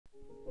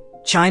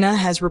China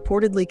has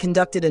reportedly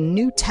conducted a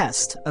new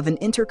test of an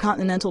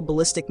intercontinental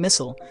ballistic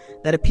missile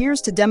that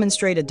appears to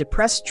demonstrate a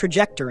depressed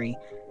trajectory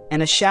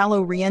and a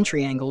shallow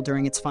re-entry angle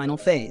during its final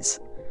phase.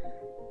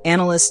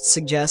 Analysts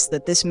suggest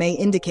that this may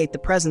indicate the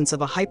presence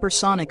of a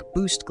hypersonic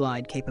boost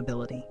glide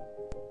capability.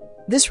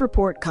 This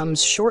report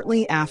comes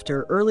shortly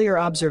after earlier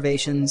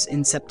observations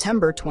in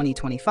September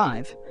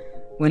 2025,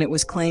 when it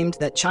was claimed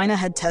that China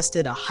had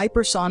tested a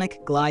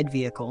hypersonic glide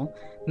vehicle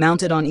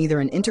mounted on either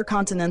an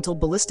intercontinental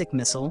ballistic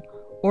missile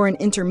or an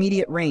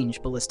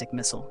intermediate-range ballistic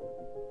missile.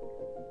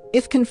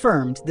 If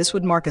confirmed, this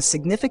would mark a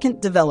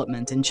significant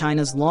development in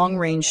China's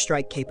long-range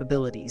strike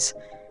capabilities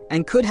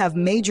and could have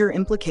major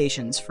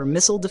implications for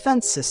missile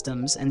defense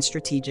systems and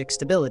strategic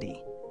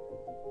stability.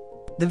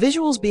 The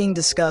visuals being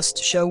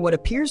discussed show what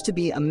appears to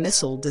be a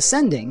missile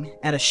descending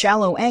at a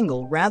shallow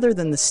angle rather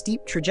than the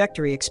steep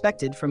trajectory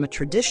expected from a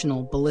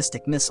traditional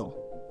ballistic missile.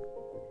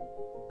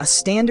 A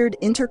standard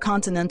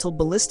intercontinental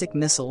ballistic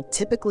missile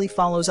typically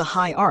follows a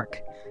high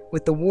arc,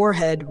 with the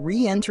warhead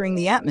re-entering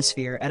the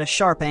atmosphere at a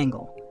sharp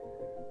angle.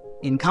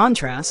 In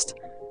contrast,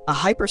 a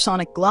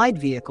hypersonic glide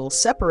vehicle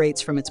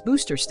separates from its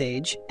booster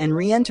stage and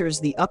re-enters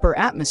the upper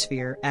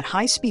atmosphere at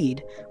high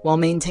speed while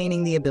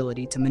maintaining the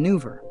ability to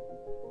maneuver.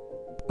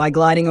 By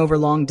gliding over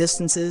long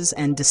distances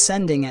and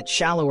descending at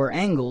shallower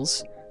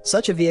angles,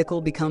 such a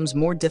vehicle becomes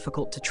more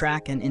difficult to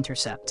track and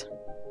intercept.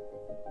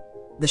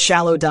 The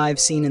shallow dive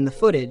seen in the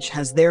footage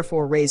has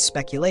therefore raised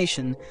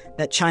speculation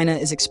that China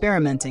is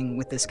experimenting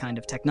with this kind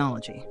of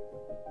technology.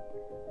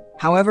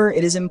 However,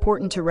 it is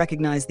important to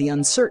recognize the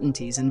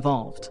uncertainties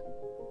involved.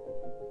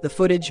 The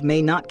footage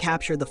may not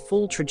capture the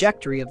full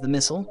trajectory of the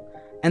missile,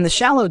 and the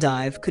shallow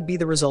dive could be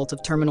the result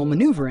of terminal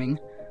maneuvering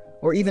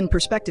or even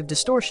perspective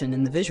distortion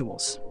in the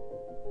visuals.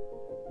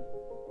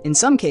 In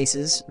some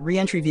cases,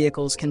 re-entry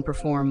vehicles can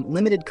perform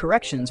limited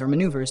corrections or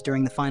maneuvers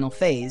during the final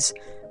phase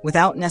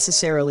without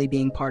necessarily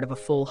being part of a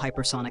full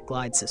hypersonic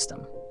glide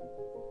system.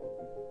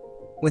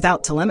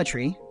 Without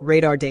telemetry,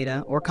 radar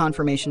data, or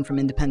confirmation from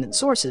independent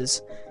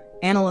sources,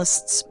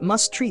 analysts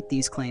must treat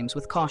these claims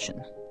with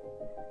caution.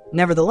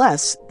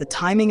 Nevertheless, the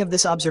timing of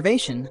this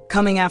observation,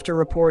 coming after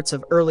reports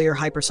of earlier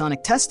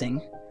hypersonic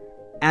testing,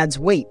 adds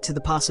weight to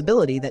the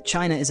possibility that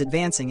China is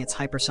advancing its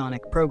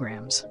hypersonic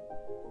programs.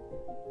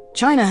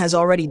 China has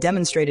already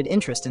demonstrated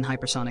interest in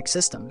hypersonic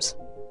systems.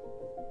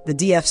 The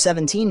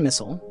DF-17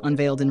 missile,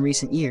 unveiled in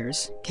recent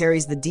years,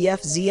 carries the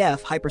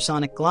DF-ZF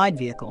hypersonic glide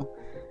vehicle,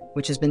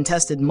 which has been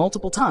tested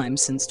multiple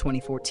times since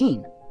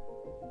 2014.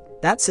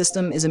 That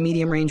system is a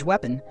medium-range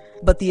weapon,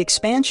 but the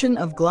expansion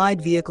of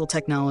glide vehicle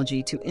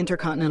technology to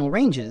intercontinental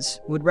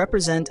ranges would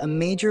represent a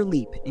major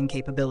leap in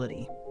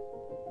capability.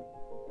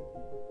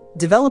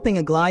 Developing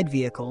a glide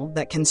vehicle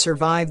that can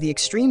survive the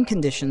extreme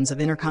conditions of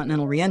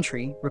intercontinental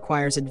re-entry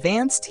requires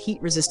advanced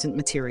heat-resistant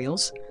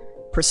materials,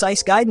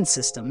 precise guidance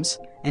systems,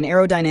 and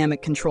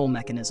aerodynamic control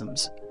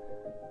mechanisms.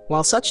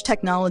 While such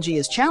technology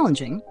is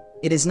challenging,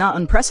 it is not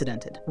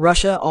unprecedented.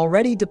 Russia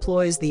already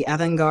deploys the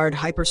Avangard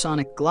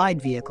hypersonic glide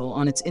vehicle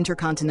on its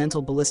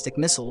intercontinental ballistic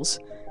missiles,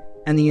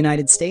 and the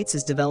United States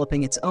is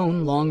developing its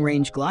own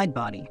long-range glide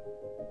body.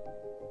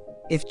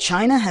 If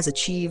China has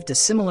achieved a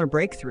similar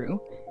breakthrough,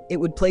 it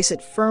would place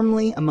it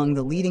firmly among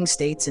the leading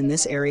states in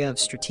this area of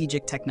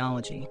strategic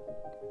technology.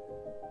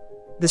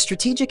 The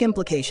strategic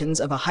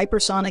implications of a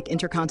hypersonic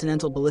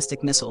intercontinental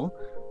ballistic missile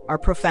are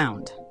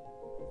profound.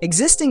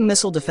 Existing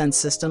missile defense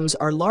systems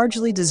are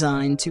largely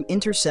designed to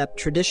intercept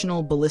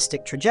traditional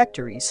ballistic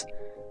trajectories,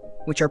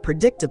 which are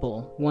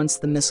predictable once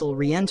the missile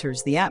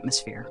re-enters the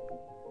atmosphere.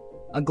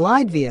 A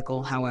glide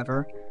vehicle,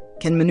 however,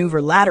 can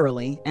maneuver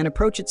laterally and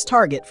approach its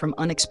target from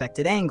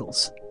unexpected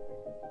angles.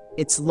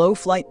 Its low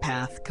flight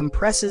path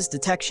compresses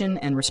detection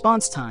and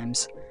response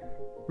times,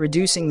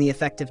 reducing the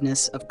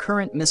effectiveness of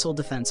current missile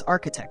defense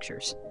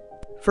architectures.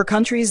 For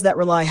countries that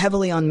rely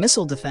heavily on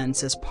missile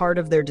defense as part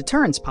of their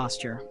deterrence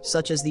posture,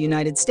 such as the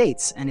United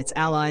States and its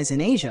allies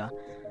in Asia,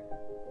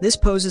 this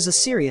poses a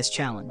serious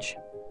challenge.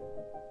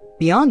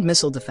 Beyond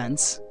missile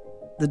defense,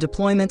 the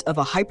deployment of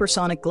a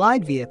hypersonic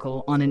glide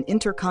vehicle on an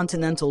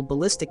intercontinental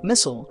ballistic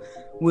missile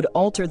would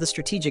alter the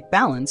strategic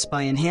balance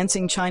by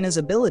enhancing China's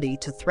ability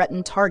to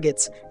threaten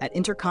targets at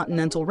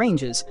intercontinental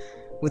ranges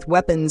with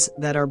weapons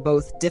that are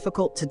both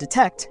difficult to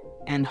detect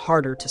and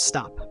harder to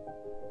stop.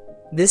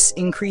 This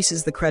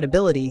increases the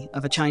credibility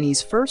of a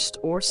Chinese first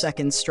or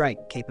second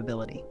strike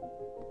capability.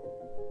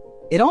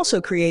 It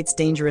also creates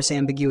dangerous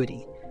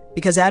ambiguity,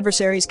 because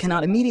adversaries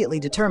cannot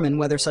immediately determine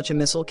whether such a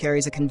missile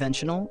carries a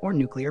conventional or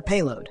nuclear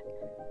payload.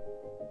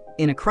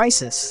 In a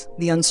crisis,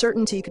 the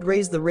uncertainty could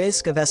raise the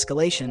risk of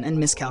escalation and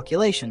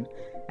miscalculation,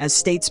 as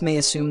states may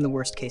assume the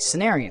worst-case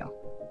scenario.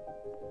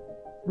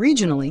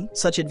 Regionally,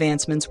 such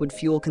advancements would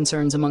fuel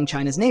concerns among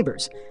China's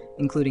neighbors,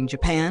 including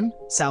Japan,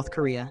 South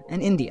Korea,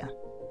 and India.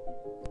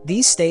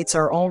 These states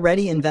are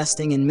already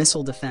investing in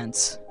missile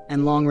defense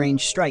and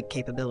long-range strike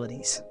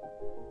capabilities.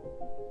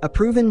 A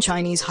proven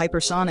Chinese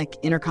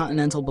hypersonic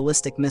intercontinental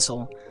ballistic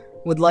missile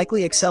would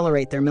likely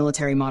accelerate their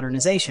military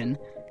modernization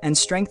and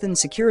strengthen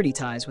security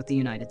ties with the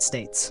United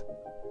States.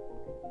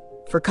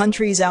 For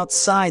countries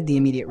outside the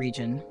immediate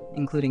region,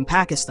 including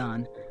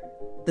Pakistan,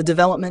 the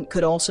development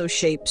could also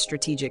shape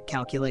strategic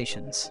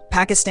calculations.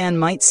 Pakistan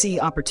might see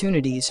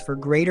opportunities for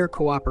greater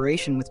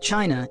cooperation with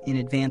China in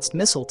advanced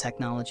missile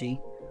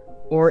technology,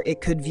 or it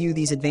could view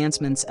these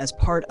advancements as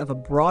part of a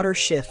broader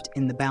shift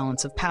in the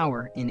balance of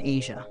power in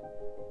Asia.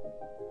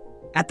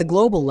 At the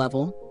global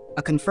level,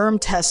 a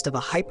confirmed test of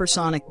a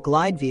hypersonic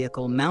glide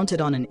vehicle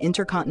mounted on an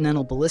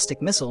intercontinental ballistic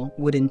missile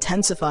would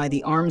intensify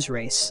the arms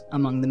race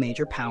among the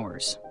major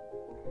powers.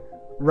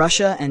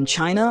 Russia and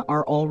China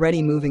are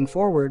already moving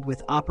forward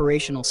with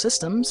operational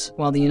systems,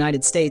 while the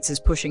United States is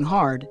pushing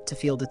hard to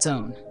field its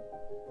own.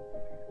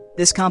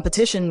 This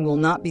competition will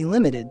not be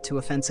limited to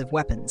offensive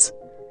weapons.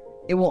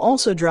 It will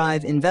also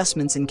drive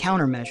investments in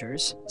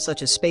countermeasures,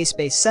 such as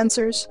space-based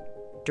sensors,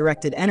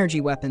 directed energy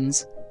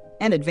weapons,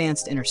 and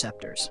advanced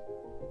interceptors.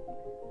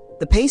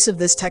 The pace of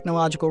this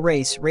technological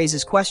race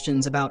raises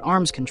questions about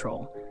arms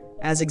control,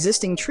 as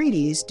existing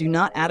treaties do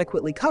not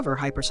adequately cover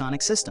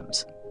hypersonic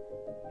systems.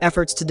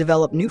 Efforts to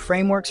develop new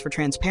frameworks for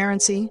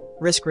transparency,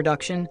 risk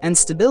reduction, and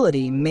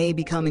stability may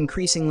become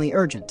increasingly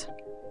urgent,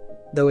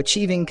 though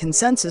achieving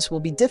consensus will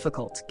be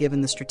difficult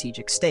given the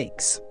strategic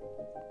stakes.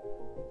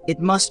 It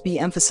must be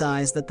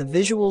emphasized that the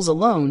visuals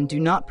alone do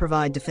not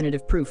provide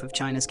definitive proof of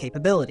China's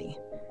capability.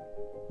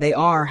 They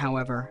are,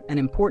 however, an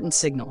important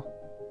signal.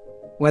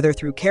 Whether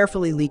through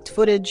carefully leaked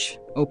footage,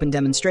 open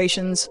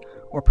demonstrations,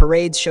 or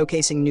parades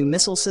showcasing new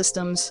missile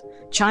systems,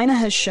 China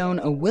has shown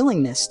a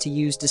willingness to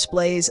use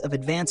displays of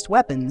advanced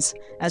weapons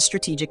as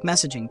strategic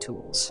messaging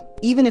tools.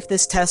 Even if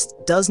this test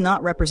does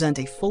not represent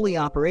a fully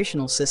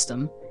operational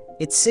system,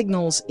 it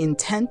signals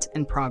intent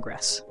and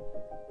progress.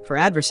 For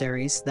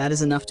adversaries, that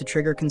is enough to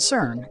trigger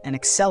concern and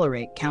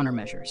accelerate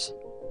countermeasures.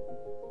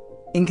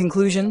 In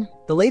conclusion,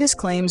 the latest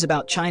claims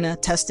about China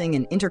testing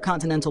an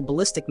intercontinental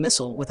ballistic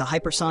missile with a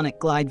hypersonic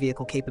glide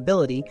vehicle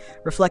capability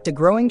reflect a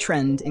growing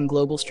trend in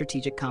global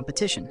strategic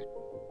competition.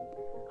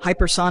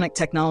 Hypersonic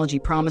technology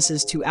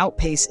promises to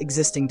outpace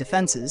existing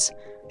defenses,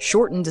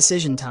 shorten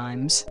decision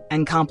times,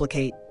 and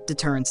complicate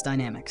deterrence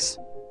dynamics.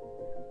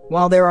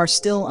 While there are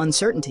still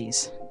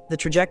uncertainties, the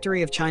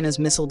trajectory of China's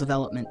missile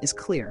development is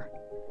clear.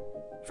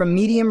 From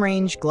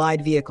medium-range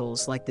glide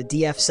vehicles like the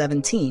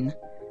DF-17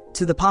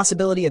 to the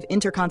possibility of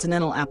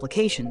intercontinental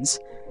applications,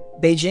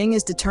 Beijing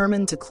is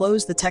determined to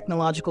close the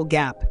technological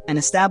gap and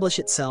establish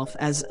itself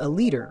as a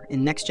leader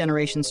in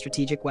next-generation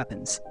strategic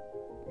weapons.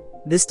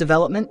 This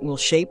development will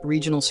shape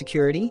regional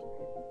security,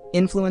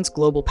 influence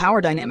global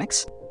power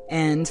dynamics,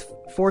 and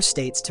force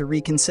states to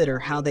reconsider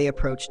how they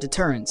approach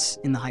deterrence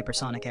in the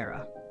hypersonic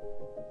era.